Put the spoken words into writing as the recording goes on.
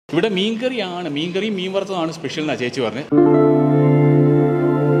ഇവിടെ മീൻകറിയാണ്, മീൻകറിയും മീൻ വറുത്തതാണ് സ്പെഷ്യൽ എന്നാണ് ചേച്ചി പറഞ്ഞത്.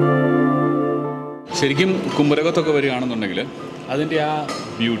 ശരിക്കും കുമരകത്തൊക്കെ വരികയാണെന്നുണ്ടെങ്കിൽ അതിൻ്റെ ആ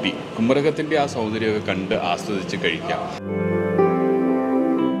ബ്യൂട്ടി, കുമരകത്തിൻ്റെ ആ സൗന്ദര്യമൊക്കെ കണ്ട് ആസ്വദിച്ച് കഴിക്കാം.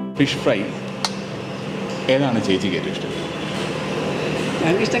 ഫിഷ് ഫ്രൈ ഏതാണ് ചേച്ചിക്ക് ഏറ്റവും ഇഷ്ടം?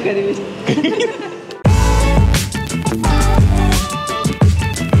 ഞങ്ങൾക്കിഷ്ടം കരിമീൻ.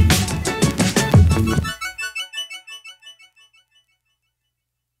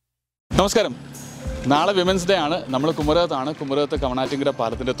 നമസ്കാരം. നാളെ വിമൻസ് ഡേ ആണ്. നമ്മൾ കുമരകത്താണ്. കുമരകത്ത് കവനാറ്റിങ്കര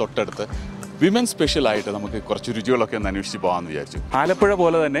പാലത്തിൻ്റെ തൊട്ടടുത്ത് വിമൻ സ്പെഷ്യലായിട്ട് നമുക്ക് കുറച്ച് രുചികളൊക്കെ ഒന്ന് അന്വേഷിച്ച് പോകാമെന്ന് വിചാരിച്ചു. ആലപ്പുഴ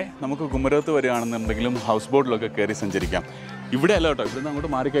പോലെ തന്നെ നമുക്ക് കുമരകത്ത് വരികയാണെന്നുണ്ടെങ്കിലും ഹൗസ് ബോട്ടിലൊക്കെ കയറി സഞ്ചരിക്കാം. ഇവിടെ അല്ല കേട്ടോ, ഇവിടുന്ന്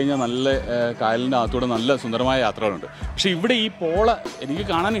അങ്ങോട്ട് മാറിക്കഴിഞ്ഞാൽ നല്ല കായലിൻ്റെ അകത്തൂടെ നല്ല സുന്ദരമായ യാത്രകളുണ്ട്. പക്ഷേ ഇവിടെ ഈ പോള എനിക്ക്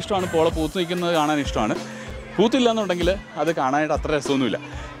കാണാൻ ഇഷ്ടമാണ്. പോള പൂത്ത് നിൽക്കുന്നത് കാണാൻ ഇഷ്ടമാണ്. പൂത്തില്ല എന്നുണ്ടെങ്കിൽ അത് കാണാനായിട്ട് അത്ര രസമൊന്നുമില്ല.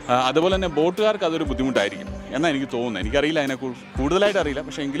 അതുപോലെ തന്നെ ബോട്ടുകാർക്ക് അതൊരു ബുദ്ധിമുട്ടായിരിക്കും എന്നാണ് എനിക്ക് തോന്നുന്നത്. എനിക്കറിയില്ല, അതിനെ കൂടുതലായിട്ട് അറിയില്ല,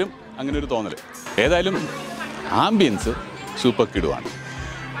 പക്ഷേ എങ്കിലും അങ്ങനെ ഒരു തോന്നൽ. ഏതായാലും ആംബിയൻസ് സൂപ്പർ കിടുവാണ്.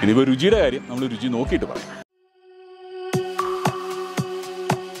 ഇനിയിപ്പോൾ രുചിയുടെ കാര്യം നമ്മൾ രുചി നോക്കിയിട്ട് പറയാം.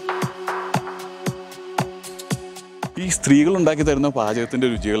 ഈ സ്ത്രീകൾ ഉണ്ടാക്കി തരുന്ന പാചകത്തിൻ്റെ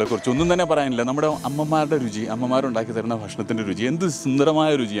രുചികളെക്കുറിച്ച് ഒന്നും തന്നെ പറയാനില്ല. നമ്മുടെ അമ്മമാരുടെ രുചി, അമ്മമാരുണ്ടാക്കി തരുന്ന ഭക്ഷണത്തിൻ്റെ രുചി എന്ത്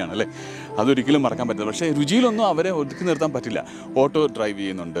സുന്ദരമായ രുചിയാണ് അല്ലേ. അതൊരിക്കലും മറക്കാൻ പറ്റില്ല. പക്ഷേ രുചിയിലൊന്നും അവരെ ഒതുക്കി നിർത്താൻ പറ്റില്ല. ഓട്ടോ ഡ്രൈവ്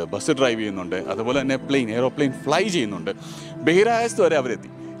ചെയ്യുന്നുണ്ട്, ബസ് ഡ്രൈവ് ചെയ്യുന്നുണ്ട്, അതുപോലെ തന്നെ എയറോപ്ലെയിൻ ഫ്ലൈ ചെയ്യുന്നുണ്ട്. ബഹിരാകാശത്ത് വരെ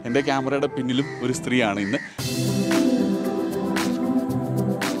അവരെത്തി. എൻ്റെ ക്യാമറയുടെ പിന്നിലും ഒരു സ്ത്രീയാണ് ഇന്ന്.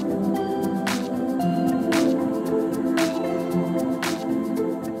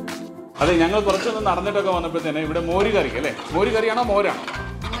 അതെ, ഞങ്ങൾ കുറച്ചൊന്ന് നടന്നിട്ടൊക്കെ വന്നപ്പോഴത്തേനെ ഇവിടെ മോര് കറി അല്ലേ. മോര് കറിയാണോ മോരാണോ?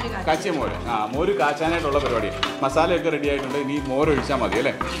 കാച്ചിയ മോര്. മോര് കാച്ചാനായിട്ടുള്ള പരിപാടിയാണ്. മസാലയൊക്കെ റെഡി ആയിട്ടുണ്ട്. ഇനി മോര് ഒഴിച്ചാൽ മതി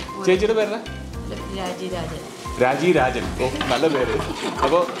അല്ലേ. ചേച്ചിയുടെ പേര് രാജി രാജൻ. ഓ, നല്ല പേര്.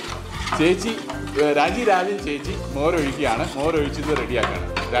 അപ്പോൾ ചേച്ചി രാജി രാജൻ ചേച്ചി മോരൊഴിക്കുകയാണ്. മോരൊഴിച്ചത് റെഡിയാക്കുകയാണ്.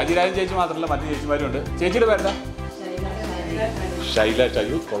 രാജി രാജൻ ചേച്ചി മാത്രമല്ല, മറ്റു ചേച്ചിമാരും ഉണ്ട്. ചേച്ചിയുടെ പേരെന്താ? ശൈല.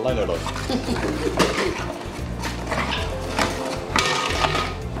 ചയ്യു കൊള്ളാലോ.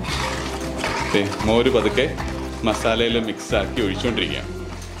 മോര് പതുക്കെ മസാലയിൽ മിക്സാക്കി ഒഴിച്ചുകൊണ്ടിരിക്കുക.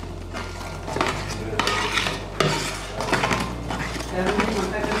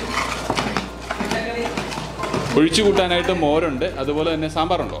 ഒഴിച്ചു കൂട്ടാനായിട്ട് മോരുണ്ട്. അതുപോലെ തന്നെ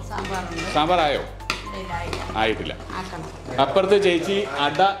സാമ്പാറുണ്ടോ? സാമ്പാറായോ? ആയിട്ടില്ല. അപ്പുറത്ത് ചേച്ചി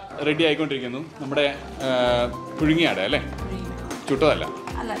അട റെഡി ആയിക്കൊണ്ടിരിക്കുന്നു. നമ്മുടെ പുഴുങ്ങിയ അട അല്ലേ, ചുട്ടതല്ല,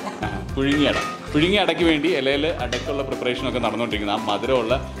 പുഴുങ്ങിയ അടയ്ക്ക് വേണ്ടി ഇലയിൽ അടയ്ക്കുള്ള പ്രിപ്പറേഷനൊക്കെ നടന്നുകൊണ്ടിരിക്കുന്നത്. ആ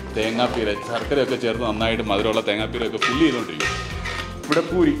മധുരമുള്ള തേങ്ങാപ്പീര, ശർക്കരയൊക്കെ ചേർത്ത് നന്നായിട്ട് മധുരമുള്ള തേങ്ങാപ്പീരൊക്കെ ഫില്ല് ചെയ്തുകൊണ്ടിരിക്കും. ഇവിടെ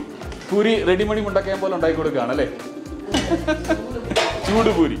പൂരി റെഡിമണി മുണ്ടക്കയം പോലെ ഉണ്ടാക്കി കൊടുക്കുകയാണ് അല്ലേ.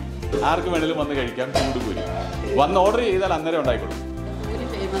 ചൂടുപൂരി ആർക്ക് വേണേലും വന്ന് കഴിക്കാം. ചൂടുപൂരി വന്ന് ഓർഡർ ചെയ്താൽ അന്നേരം ഉണ്ടായിക്കോളും.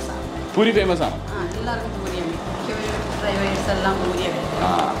 പൂരി ഫേമസ് ആണ്.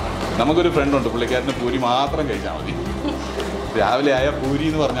 നമുക്കൊരു ഫ്രണ്ട് ഉണ്ട്, പുള്ളിക്കാരന് പൂരി മാത്രം കഴിച്ചാൽ മതി. രാവിലെ ആയ പൂരി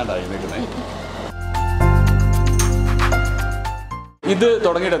എന്ന് പറഞ്ഞാണ്ടായി നിൽക്കുന്നത്. ഇത്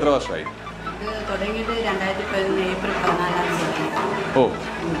തുടങ്ങിയിട്ട് എത്ര വർഷമായി? ഓ,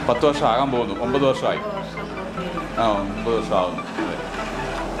 10 വർഷം ആകാൻ പോകുന്നു. 9 വർഷമായി. 9 വർഷം ആവുന്നു.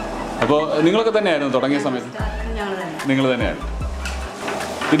 അപ്പോൾ നിങ്ങളൊക്കെ തന്നെയായിരുന്നു തുടങ്ങിയ സമയത്ത്? നിങ്ങൾ തന്നെയായിരുന്നു.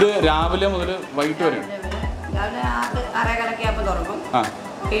 ഇത് രാവിലെ മുതൽ വൈകിട്ട് വരെ?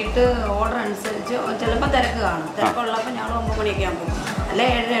 വീട്ട് ഓർഡർ അനുസരിച്ച് ചിലപ്പോൾ തിരക്ക് കാണും. തിരക്കുള്ളപ്പോൾ ഞങ്ങൾ 9 മണിയൊക്കെ ആകുമ്പോൾ അല്ലെ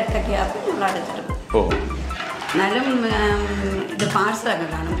 7-8 ആകുമ്പോൾ ഞങ്ങൾ അടച്ചിട്ട് പോകും. ഓ, എന്നാലും ഇത് പാഴ്സലൊക്കെ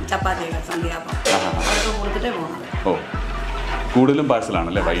കാണും. ചപ്പാത്തിയൊക്കെ സന്ധ്യാപ്പം അതൊക്കെ കൊടുത്തിട്ടേ പോകുന്നത്. ഓ, കൂടുതലും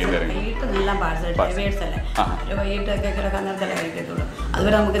പാഴ്സലാണല്ലേ വൈകുന്നേരം? വൈകിട്ട് എല്ലാം പാഴ്സൽ. ഡ്രൈവേഴ്സ് അല്ലേ, ഒരു വൈകിട്ടൊക്കെ കിടക്കാൻ നേരത്തല്ലേ കഴിക്കത്തുള്ളൂ.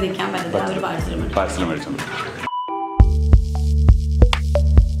 അതുവരെ നമുക്ക് നിൽക്കാൻ പറ്റില്ല. അവർ പാഴ്സൽ മേടിച്ചോണ്ട്.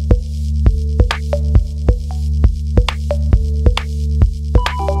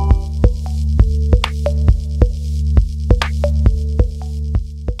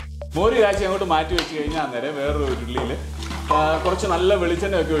 മോര് കാച്ചി അങ്ങോട്ട് മാറ്റി വെച്ച് കഴിഞ്ഞാൽ അന്നേരം വേറൊരു ഉരുളിയിൽ കുറച്ച് നല്ല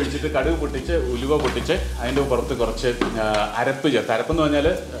വെളിച്ചെണ്ണയൊക്കെ ഒഴിച്ചിട്ട് കടുക് പൊട്ടിച്ച് ഉലുവ പൊട്ടിച്ച് അതിൻ്റെ പുറത്ത് കുറച്ച് അരപ്പ് ചേർത്ത്. അരപ്പെന്ന് പറഞ്ഞാൽ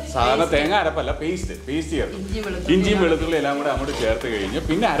സാധാരണ തേങ്ങ അരപ്പല്ല, പേസ്റ്റ് ചേർത്ത്. ഇഞ്ചിയും വെളുത്തുള്ളി എല്ലാം കൂടെ അങ്ങോട്ട് ചേർത്ത് കഴിഞ്ഞ്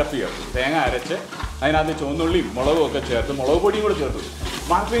പിന്നെ അരപ്പ് ചേർത്ത് തേങ്ങ അരച്ച് അതിനകത്ത് ചുവന്നുള്ളിയും മുളകും ഒക്കെ ചേർത്ത് മുളക് പൊടിയും കൂടെ ചേർത്തു.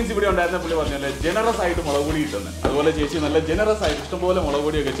 മാർക്വീൻസ് ഇവിടെ ഉണ്ടായിരുന്ന പുള്ളി പറഞ്ഞാൽ ജനറസ് ആയിട്ട് മുളക് പൊടി കിട്ടുന്നത്. അതുപോലെ ചേച്ചി നല്ല ജനറസ് ആയിട്ട് ഇഷ്ടംപോലെ മുളക്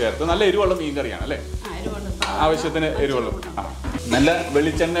പൊടിയൊക്കെ ചേർത്ത് നല്ല എരിവുള്ള മീൻ കറിയാണ് അല്ലേ. ആവശ്യത്തിന് എരിവുള്ള നല്ല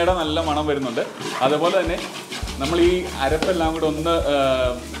വെളിച്ചെണ്ണയുടെ നല്ല മണം വരുന്നുണ്ട്. അതുപോലെ തന്നെ നമ്മൾ ഈ അരപ്പെല്ലാം കൂടെ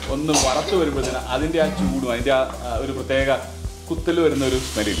ഒന്ന് വറുത്ത് വരുമ്പോഴത്തേന് അതിൻ്റെ ആ ചൂടും അതിൻ്റെ ആ ഒരു പ്രത്യേക കുത്തൽ വരുന്ന ഒരു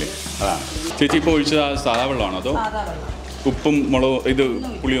സ്മെല്ലില്ലേ, അതാണ്. ചേച്ചി ഇപ്പോൾ ഒഴിച്ചത് ആ സാധാ വെള്ളമാണോ അതോ ഉപ്പും മുളകും ഇത്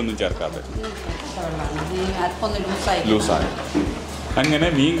പുളിയൊന്നും ചേർക്കാതെ ലൂസായി? അങ്ങനെ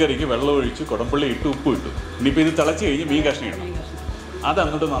മീൻ കറിക്ക് വെള്ളം ഒഴിച്ച് കുടംപുള്ളി ഇട്ട് ഉപ്പ് ഇട്ടു. ഇനിയിപ്പോൾ ഇത് തിളച്ച് കഴിഞ്ഞ് മീൻ കഷ്ണം ഇടണം. അത്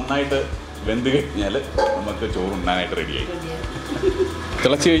അങ്ങോട്ട് നന്നായിട്ട് വെന്ത് കഴിഞ്ഞാൽ നമുക്ക് ചോറ് ഉണ്ണാനായിട്ട് റെഡിയായി.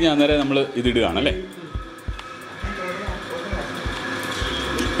 തിളച്ച് കഴിഞ്ഞാൽ അന്നേരം നമ്മൾ ഇതിടുകയാണല്ലേ.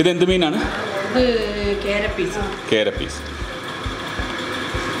 ഇതെന്ത് മീനാണ്? കേരപ്പീസ്.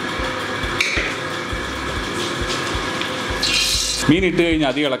 മീൻ ഇട്ട് കഴിഞ്ഞാൽ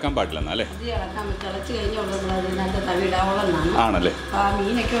അധികം ഇളക്കാൻ പാടില്ലെന്നാ അല്ലേ? ആണല്ലേ.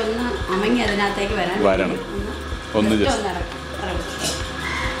 വരണം. ഒന്ന് ജസ്റ്റ്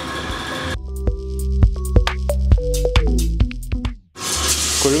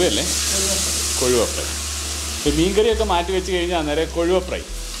കൊഴുവല്ലേ? കൊഴുവ ഫ്രൈ. ഇപ്പോൾ മീൻകറിയൊക്കെ മാറ്റി വെച്ച് കഴിഞ്ഞാൽ അന്നേരം കൊഴുവ ഫ്രൈ.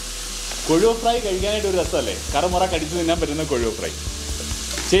 കൊഴുവ ഫ്രൈ കഴിക്കാനായിട്ട് ഒരു രസമല്ലേ? കറമുറ കടിച്ച് തിന്നാൻ പറ്റുന്ന കൊഴുവ ഫ്രൈ.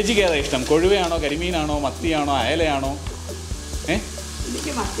 ചേച്ചിക്ക് ഏതാ ഇഷ്ടം? കൊഴുവയാണോ, കരിമീനാണോ, മത്തിയാണോ, അയലയാണോ?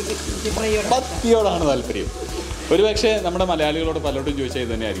 മത്തിയോടാണ് താല്പര്യം. ഒരു പക്ഷേ നമ്മുടെ മലയാളികളോട് പലരോടും ചോദിച്ചാൽ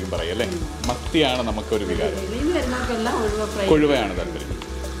ഇത് തന്നെയായിരിക്കും പറയുക അല്ലേ? മത്തിയാണ് നമുക്കൊരു വികാരം. കൊഴുവയാണ് താല്പര്യം.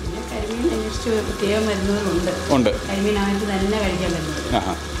 ഉണ്ട്.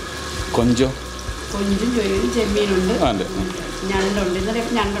 ആഹാ. കൊഞ്ചോ?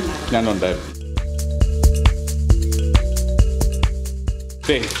 ഞണ്ടുണ്ടായിരുന്നു.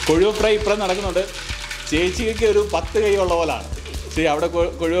 കൊഴുവ ഫ്രൈ ഇപ്പുറം നടക്കുന്നുണ്ട്. ചേച്ചിക്ക് ഒരു 10 കൈ ഉള്ള പോലാണ്. ശരി, അവിടെ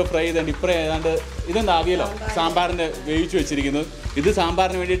കൊഴുവ ഫ്രൈ ചെയ്തുണ്ട്. ഇപ്പുറം ഏതാണ്ട് ഇതെന്താ അവിയലോ സാമ്പാറിൻ്റെ വേവിച്ച് വെച്ചിരിക്കുന്നത്. ഇത്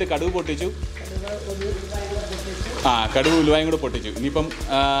സാമ്പാറിന് വേണ്ടിയിട്ട് കടുക് പൊട്ടിച്ചു. കടുക് ഉലുവായും കൂടെ പൊട്ടിച്ചു. ഇനിയിപ്പം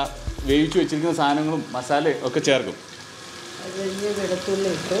വേവിച്ച് വെച്ചിരിക്കുന്ന സാധനങ്ങളും മസാലയും ഒക്കെ ചേർക്കും.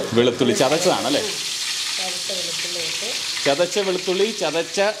 വെളുത്തുള്ളി ചതച്ചതാണല്ലേ? ചതച്ച വെളുത്തുള്ളി,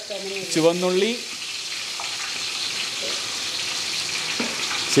 ചതച്ച ചുവന്നുള്ളി.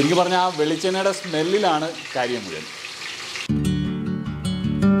 ശരിക്കും പറഞ്ഞാൽ ആ വെളിച്ചെണ്ണയുടെ സ്മെല്ലിലാണ് കാര്യം മുഴുവൻ.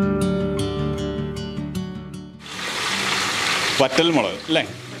 വറ്റൽമുളക് അല്ലേ?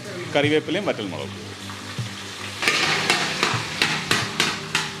 കറിവേപ്പിലയും വറ്റൽമുളകും.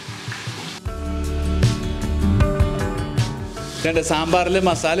 സാമ്പാറിൽ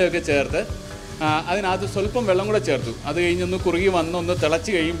മസാലയൊക്കെ ചേർത്ത് അതിനകത്ത് സ്വല്പം വെള്ളം കൂടെ ചേർത്തു. അത് കഴിഞ്ഞൊന്ന് കുറുകി ഒന്ന്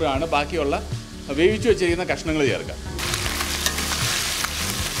തിളച്ച് കഴിയുമ്പോഴാണ് ബാക്കിയുള്ള വേവിച്ച് വെച്ചിരിക്കുന്ന കഷ്ണങ്ങൾ ചേർക്കുക.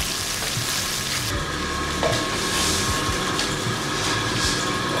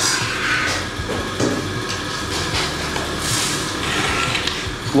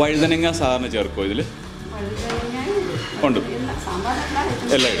 വഴുതനങ്ങ സാധാരണ ചേർക്കുമോ ഇതിൽ? ഉണ്ട്.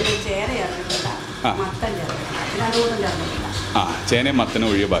 എല്ലാം ചേനയും മത്തനും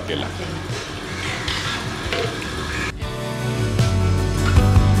ഒഴികെ ബാക്കിയല്ല.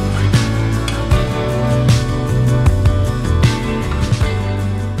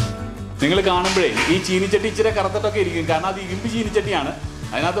 നിങ്ങൾ കാണുമ്പോഴേ ഈ ചീനിച്ചട്ടി ഇച്ചിരി കറുത്തിട്ടൊക്കെ ഇരിക്കും. കാരണം അത് ഇരുമ്പ് ചീനിച്ചട്ടിയാണ്.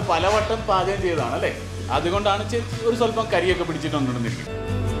 അതിനകത്ത് പലവട്ടം പാചകം ചെയ്തതാണ് അല്ലേ? അതുകൊണ്ടാണ് ഒരു സ്വല്പം കരിയൊക്കെ പിടിച്ചിട്ടുണ്ടെന്നിരിക്കും.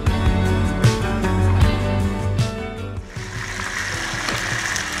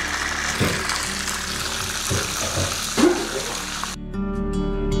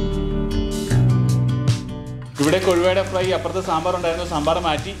 ഇവിടെ കൊഴുവയുടെ ഫ്രൈ, അപ്പുറത്ത് സാമ്പാർ ഉണ്ടായിരുന്നു. സാമ്പാർ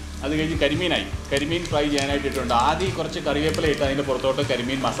മാറ്റി അത് കഴിഞ്ഞ് കരിമീനായി. കരിമീൻ ഫ്രൈ ചെയ്യാനായിട്ട് ഇട്ടുണ്ട്. ആദ്യം കുറച്ച് കറിവേപ്പില ഇട്ട് അതിൻ്റെ പുറത്തോട്ട്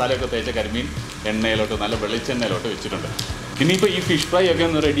കരിമീൻ മസാലയൊക്കെ തേച്ച കരിമീൻ എണ്ണയിലോട്ട്, നല്ല വെളിച്ചെണ്ണയിലോട്ട് വെച്ചിട്ടുണ്ട്. ഇനിയിപ്പോൾ ഈ ഫിഷ് ഫ്രൈ ഒക്കെ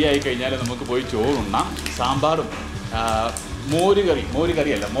ഒന്ന് റെഡി ആയി കഴിഞ്ഞാൽ നമുക്ക് പോയി ചോറുണ്ണാം. സാമ്പാറും മോര്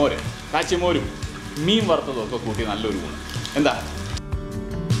കറിയല്ല, മോര്, കാച്ചിമോരും മീൻ വറുത്തതും ഒക്കെ കൂട്ടി നല്ലൊരു ഊണ്. എന്താ?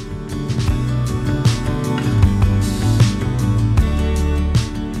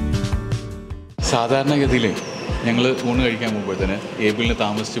 സാധാരണഗതിയിൽ ഞങ്ങൾ ഊണ് കഴിക്കാൻ പോകുമ്പോഴത്തേന് ഏബിളിന്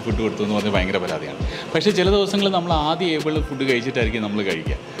താമസിച്ച് ഫുഡ് കൊടുത്തു എന്ന് പറഞ്ഞാൽ ഭയങ്കര പരാതിയാണ്. പക്ഷേ ചില ദിവസങ്ങളിൽ നമ്മൾ ആദ്യം ഏബിളിൽ ഫുഡ് കഴിച്ചിട്ടായിരിക്കും നമ്മൾ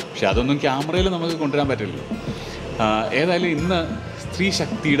കഴിക്കുക. പക്ഷെ അതൊന്നും ക്യാമറയിൽ നമുക്ക് കൊണ്ടുവരാൻ പറ്റില്ലല്ലോ. ഏതായാലും ഇന്ന് സ്ത്രീ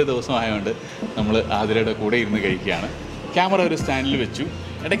ശക്തിയുടെ ദിവസമായതുകൊണ്ട് നമ്മൾ ആതിരയുടെ കൂടെ ഇരുന്ന് കഴിക്കുകയാണ്. ക്യാമറ ഒരു സ്റ്റാൻഡിൽ വെച്ചു.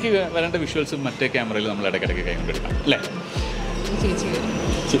 ഇടയ്ക്ക് വരേണ്ട വിഷ്വൽസും മറ്റേ ക്യാമറയിൽ നമ്മൾ ഇടയ്ക്കിടയ്ക്ക് കൈകൊണ്ടെടുക്കാം അല്ലേ?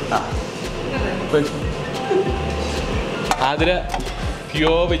 ആതിര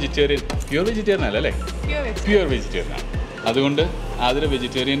പ്യുവർ വെജിറ്റേറിയൻ അല്ല അല്ലേ? പ്യുവർ വെജിറ്റേറിയനാണ്. അതുകൊണ്ട് ആതിര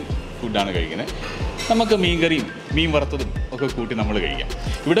വെജിറ്റേറിയൻ ഫുഡാണ് കഴിക്കുന്നത്. നമുക്ക് മീൻകറിയും മീൻ വറുത്തതും ഒക്കെ കൂട്ടി നമ്മൾ കഴിക്കാം.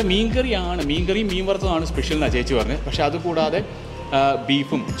 ഇവിടെ മീൻകറിയും മീൻ വറുത്തതുമാണ് സ്പെഷ്യൽ എന്നാണ് ചേച്ചി പറഞ്ഞത്. പക്ഷേ അതുകൂടാതെ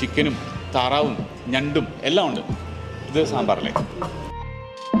ബീഫും ചിക്കനും താറാവും ഞണ്ടും എല്ലാം ഉണ്ട്. ഇത് സാമ്പാറിലെ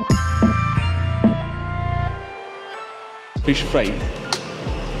ഫിഷ് ഫ്രൈ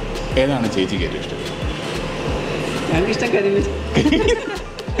ഏതാണ് ചേച്ചിക്ക് ഏറ്റവും ഇഷ്ടം?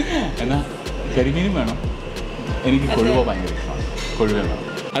 എന്നാൽ കരിമീനും വേണം. എനിക്ക് കൊഴുവ ഭയങ്കര ഇഷ്ടമാണ്. കൊഴുവ വേണം.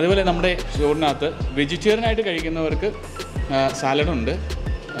 അതുപോലെ നമ്മുടെ ചോറിനകത്ത് വെജിറ്റേറിയനായിട്ട് കഴിക്കുന്നവർക്ക് സാലഡുണ്ട്,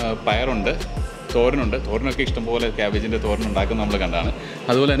 പയറുണ്ട്, തോരനുണ്ട്. തോരനൊക്കെ ഇഷ്ടംപോലെ ക്യാബേജിൻ്റെ തോരൻ ഉണ്ടാക്കുന്നത് നമ്മൾ കണ്ടാണ്.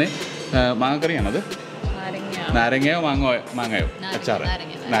 അതുപോലെ തന്നെ മാങ്ങക്കറിയാണത്. നാരങ്ങയോ മാങ്ങയോ അച്ചാറ്,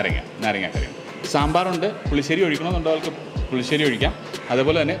 നാരങ്ങ കറിയാണ്. സാമ്പാറുണ്ട്. പുളിശ്ശേരി ഒഴിക്കണമെന്നുണ്ടോ? അവർക്ക് പുളിശ്ശേരി ഒഴിക്കാം.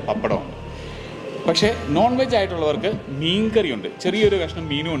 അതുപോലെ തന്നെ പപ്പടമുണ്ട്. പക്ഷേ നോൺ വെജ് ആയിട്ടുള്ളവർക്ക് മീൻ കറിയുണ്ട്, ചെറിയൊരു കഷ്ണം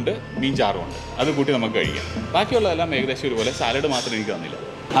മീനും ഉണ്ട്, മീൻ ചാറും ഉണ്ട്. അത് കൂട്ടി നമുക്ക് കഴിക്കാം. ബാക്കിയുള്ളതെല്ലാം ഏകദേശം ഒരുപോലെ. സാലഡ് മാത്രം എനിക്ക് തന്നില്ല.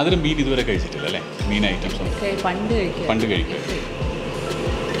 അതിൽ മീൻ ഇതുവരെ കഴിച്ചിട്ടില്ല അല്ലേ? മീൻ ഐറ്റംസ് ഒന്നും പണ്ട് കഴിക്കുക.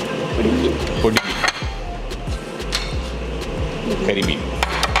 പൊടി കരിമീൻ.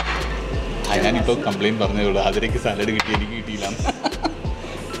 ഞാനിപ്പോൾ കംപ്ലയിൻറ്റ് പറഞ്ഞതേ ഉള്ളൂ, അതിലേക്ക് സാലഡ് കിട്ടി, എനിക്ക് കിട്ടിയില്ല.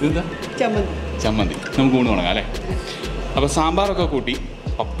 ഇതെന്താ? ചമ്മന്തി. നമുക്ക് ഊണ് തുടങ്ങാം അല്ലേ? അപ്പോൾ സാമ്പാറൊക്കെ കൂട്ടി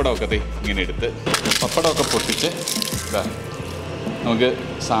പപ്പടമൊക്കെ ഇങ്ങനെ എടുത്ത് പപ്പടമൊക്കെ പൊട്ടിച്ച് നമുക്ക്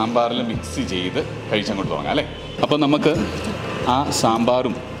സാമ്പാറിൽ മിക്സ് ചെയ്ത് കഴിച്ചങ്ങോട്ട് തുടങ്ങാം അല്ലേ? അപ്പോൾ നമുക്ക് ആ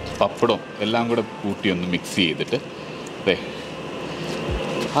സാമ്പാറും പപ്പടവും എല്ലാം കൂടെ കൂട്ടി ഒന്ന് മിക്സ് ചെയ്തിട്ട്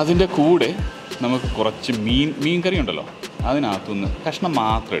അതിൻ്റെ കൂടെ നമുക്ക് കുറച്ച് മീൻ കറി ഉണ്ടല്ലോ, അതിനകത്തുനിന്ന് കഷ്ണം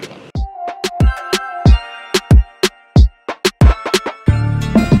മാത്രം എടുക്കാം.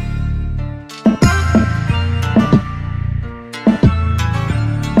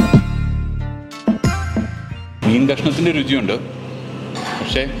 മീൻ കഷ്ണത്തിൻ്റെ രുചിയുണ്ട്,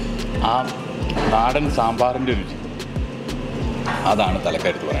 പക്ഷേ ആ നാടൻ സാമ്പാറിൻ്റെ രുചി അതാണ്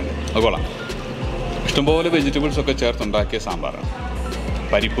തലക്കരുത്ത് പറയേണ്ടത്. അത് കൊള്ളാം. ഇഷ്ടംപോലെ വെജിറ്റബിൾസൊക്കെ ചേർത്തുണ്ടാക്കിയ സാമ്പാറാണ്.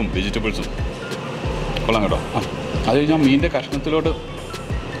 പരിപ്പും വെജിറ്റബിൾസും കൊള്ളാം കേട്ടോ. അത് കഴിഞ്ഞാൽ മീനിൻ്റെ കഷ്ണത്തിലോട്ട്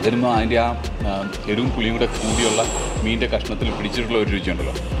വരുമ്പോൾ അതിൻ്റെ ആ എരിവും പുളിയും കൂടെ കൂടിയുള്ള മീനിൻ്റെ കഷ്ണത്തിൽ പിടിച്ചിട്ടുള്ള ഒരു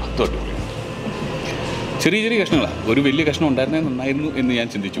രുചിയുണ്ടല്ലോ, അത് അടിപൊളിയാണ്. ചെറിയ ചെറിയ കഷ്ണങ്ങളാണ്. ഒരു വലിയ കഷ്ണം ഉണ്ടായിരുന്നേ നന്നായിരുന്നു എന്ന് ഞാൻ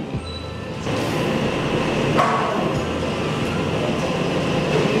ചിന്തിച്ചു പോകുന്നു.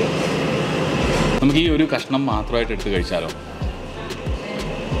 നമുക്ക് ഈ ഒരു കഷ്ണം മാത്രമായിട്ട് എടുത്ത് കഴിച്ചാലോ?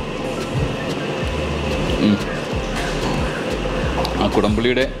 ആ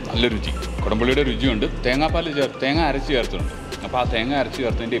കുടംപുളിയുടെ നല്ല രുചി, കുടംപുളിയുടെ രുചിയുണ്ട്. തേങ്ങ അരച്ച് ചേർത്തിട്ടുണ്ട്. അപ്പോൾ ആ തേങ്ങ അരച്ച്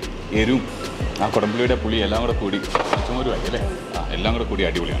ചേർത്തതിൻ്റെ എരിവും ആ കുടംപുളിയുടെ പുളി എല്ലാം കൂടെ കൂടി പച്ചമോരുമായി അല്ലേ? എല്ലാം കൂടെ കൂടി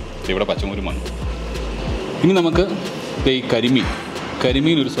അടിപൊളിയാണ്. ഇവിടെ പച്ചമോരും വന്നു. ഇനി നമുക്ക് ഈ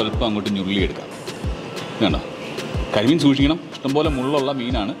കരിമീൻ ഒരു സ്വല്പം അങ്ങോട്ട് ഞുള്ളിയെടുക്കാം. വേണ്ട, കരിമീൻ സൂക്ഷിക്കണം. ഇഷ്ടംപോലെ മുള്ളുള്ള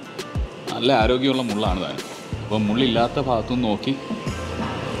മീനാണ്, നല്ല ആരോഗ്യമുള്ള മുള്ളാണ് താൻ. അപ്പോൾ മുള്ളില്ലാത്ത ഭാഗത്തുനിന്ന് നോക്കി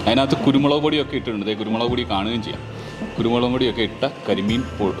അതിനകത്ത് കുരുമുളക് പൊടിയൊക്കെ ഇട്ടിട്ടുണ്ട്. കുരുമുളക് പൊടി കാണുകയും ചെയ്യാം. കുരുമുളക് പൊടിയൊക്കെ ഇട്ട കരിമീൻ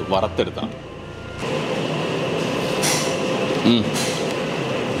വറുത്തെടുത്താണ്.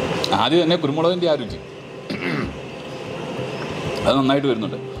 ആദ്യം തന്നെ കുരുമുളകിൻ്റെ ആ രുചി അത് നന്നായിട്ട്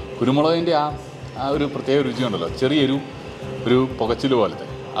വരുന്നുണ്ട്. കുരുമുളകിൻ്റെ ആ ഒരു പ്രത്യേക രുചി ഉണ്ടല്ലോ, ചെറിയൊരു പുകച്ചിൽ പോലത്തെ,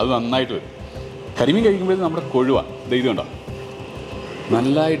 അത് നന്നായിട്ട് വരും. കരിമീൻ കഴിക്കുമ്പോഴേ നമ്മുടെ കൊഴുവ ഇതുണ്ടോ,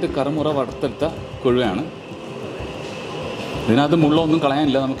 നല്ലതായിട്ട് കറുമുറ വറുത്തെടുത്ത കൊഴുവയാണ്. ഇതിനകത്ത് മുള്ളൊന്നും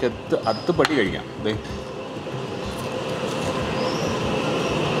കളയാനില്ല. നമുക്ക് അടുത്ത് പടി കഴിക്കാം.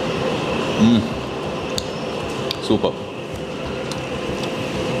 സൂപ്പർ.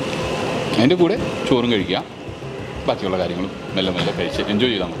 അതിൻ്റെ കൂടെ ചോറും കഴിക്കുക, ബാക്കിയുള്ള കാര്യങ്ങളും മെല്ലെ മെല്ലെ കഴിച്ച്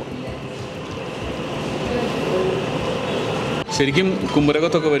എൻജോയ് ചെയ്താൽ നമുക്ക്. ശരിക്കും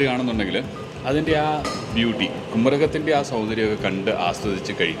കുമരകത്തൊക്കെ വരികയാണെന്നുണ്ടെങ്കിൽ അതിൻ്റെ ആ ബ്യൂട്ടി, കുമരകത്തിൻ്റെ ആ സൗന്ദര്യമൊക്കെ കണ്ട്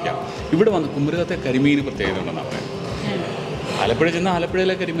ആസ്വദിച്ച് കഴിക്കാം. ഇവിടെ വന്ന് കുമരകത്തെ കരിമീന് പ്രത്യേകത ഉണ്ടെന്നാണ് പറയുന്നത്. ആലപ്പുഴ ചെന്നാൽ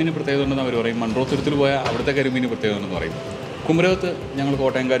ആലപ്പുഴയിലെ കരിമീന് പ്രത്യേകത ഉണ്ടെന്ന് അവർ പറയും. മൺട്രോത്തുരുത്തിൽ പോയാൽ അവിടുത്തെ കരിമീന് പ്രത്യേകത ഉണ്ടെന്ന് പറയും. കുമരകത്ത് ഞങ്ങൾ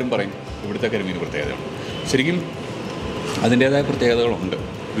കോട്ടയംകാരും പറയും ഇവിടുത്തെ കരിമീന് പ്രത്യേകതയുണ്ട്. ശരിക്കും അതിൻ്റേതായ പ്രത്യേകതകളുണ്ട്,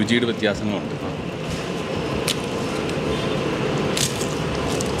 രുചിയുടെ വ്യത്യാസങ്ങളുണ്ട്.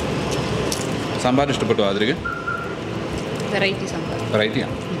 സാമ്പാർ ഇഷ്ടപ്പെട്ടു ആതിരയ്ക്ക്?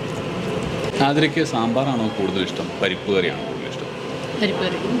 വെറൈറ്റിയാണ്. ആതിരയ്ക്ക് സാമ്പാറാണോ കൂടുതൽ ഇഷ്ടം, പരിപ്പ് കറിയാണോ കൂടുതൽ ഇഷ്ടം? പരിപ്പ്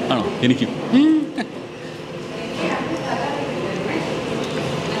കറി ആണോ? എനിക്കും.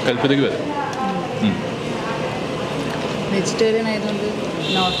 കൽപ്പറ്റയ്ക്ക് വരാം. വെജിറ്റേറിയൻ ആയതുകൊണ്ട്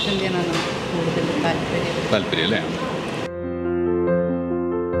നോർത്ത് ഇന്ത്യൻ ആണ് കൂടുതൽ താല്പര്യം അല്ലേ?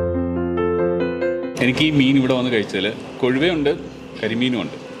 എനിക്ക് ഈ മീൻ ഇവിടെ വന്ന് കഴിച്ചതിൽ കൊഴുവയുണ്ട്, കരിമീനും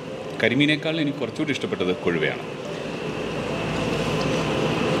ഉണ്ട്. കരിമീനേക്കാൾ എനിക്ക് കുറച്ചുകൂടി ഇഷ്ടപ്പെട്ടത് കൊഴുവയാണ്.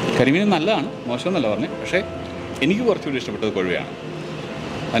 കരിമീൻ നല്ലതാണ്, മോശമെന്നല്ല പറഞ്ഞത്, പക്ഷേ എനിക്ക് കുറച്ചുകൂടി ഇഷ്ടപ്പെട്ടത് കൊഴുവയാണ്.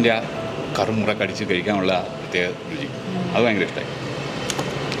 അതിൻ്റെ ആ കറുമുറ കടിച്ച് കഴിക്കാനുള്ള പ്രത്യേക രുചി, അത് ഭയങ്കര ഇഷ്ടമായി.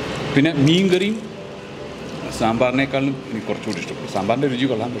 പിന്നെ മീൻ കറിയും സാമ്പാറിനേക്കാളും എനിക്ക് കുറച്ചുകൂടി ഇഷ്ടപ്പെട്ടു. സാമ്പാറിൻ്റെ രുചി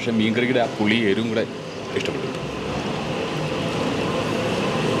കൊള്ളാം, പക്ഷേ മീൻ കറിയുടെ ആ പുളി എരിവും കൂടെ ഇഷ്ടപ്പെട്ടു.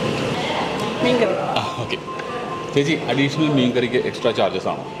 ഓക്കെ ചേച്ചി, അഡീഷണൽ മീൻ കറിക്ക് എക്സ്ട്രാ ചാർജസ്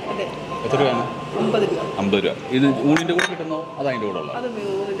ആണോ? എത്ര രൂപയാണ്? 50 രൂപ. ഇത് ഊണിൻ്റെ കൂടെ കിട്ടുന്നോ അത് അതിൻ്റെ കൂടെ ഉള്ളത്?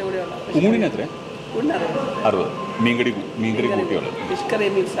 ഊണിന് എത്ര? 60. മീൻ കറി കൂട്ടിയുള്ളത്. Fish curry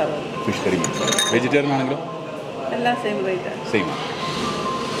means. വെജിറ്റേറിയൻ ആണെങ്കിലോ? എല്ലാം സെയിം.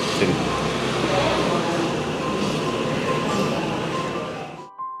 ശരി.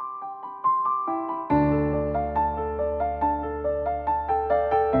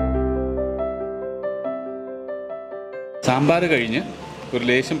 സാമ്പാർ കഴിഞ്ഞ് ഒരു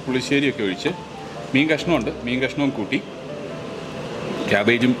ലേശം പുളിശ്ശേരിയൊക്കെ ഒഴിച്ച് മീൻ കഷ്ണമുണ്ട്, മീൻ കഷ്ണവും കൂട്ടി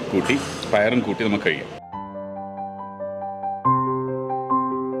ക്യാബേജും കൂട്ടി പയറും കൂട്ടി നമുക്ക് കഴിക്കാം.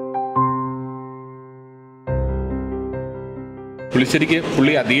 പുളിശ്ശേരിക്ക്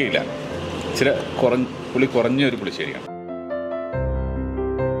പുളി അധികം ഇല്ല, ഇച്ചിരി പുളി കുറഞ്ഞ ഒരു പുളിശ്ശേരിയാണ്.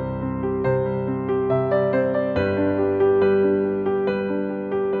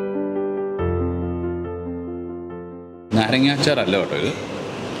 നാരങ്ങാച്ചാറല്ല കേട്ടോ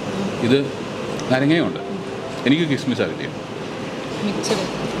ഇത് നാരങ്ങയുണ്ട്. എനിക്ക് കിസ്മിസ് കിട്ടിയത്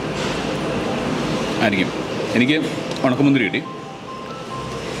ആയിരിക്കും. എനിക്ക് ഉണക്കമുന്തിരി കിട്ടി,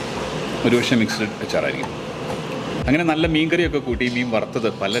 ഒരുപക്ഷെ മിക്സ്ഡ് അച്ചാറായിരിക്കും. അങ്ങനെ നല്ല മീൻകറിയൊക്കെ കൂട്ടി, മീൻ വറുത്തത്,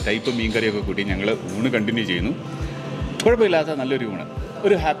 പല ടൈപ്പ് മീൻകറിയൊക്കെ കൂട്ടി ഞങ്ങൾ ഊണ് കണ്ടിന്യൂ ചെയ്യുന്നു. കുഴപ്പമില്ലാത്ത നല്ലൊരു ഊണ്,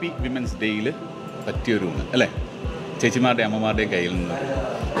 ഒരു ഹാപ്പി വിമൻസ് ഡേയിൽ പറ്റിയൊരു ഊണ് അല്ലേ, ചേച്ചിമാരുടെയും അമ്മമാരുടെയും കയ്യിൽ നിന്ന്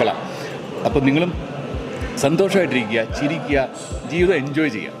കൊള്ളാം. അപ്പോൾ നിങ്ങളും സന്തോഷമായിട്ടിരിക്കുക, ചിരിക്കുക, ജീവിതം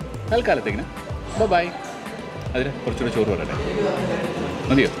എൻജോയ് ചെയ്യുക. തൽക്കാലത്തേക്കിന് ബൈ. അതിന് കുറച്ചുകൂടെ ചോറ് വരട്ടെ.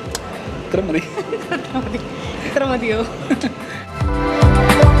 മതിയോ? ഇത്ര മതിയോ?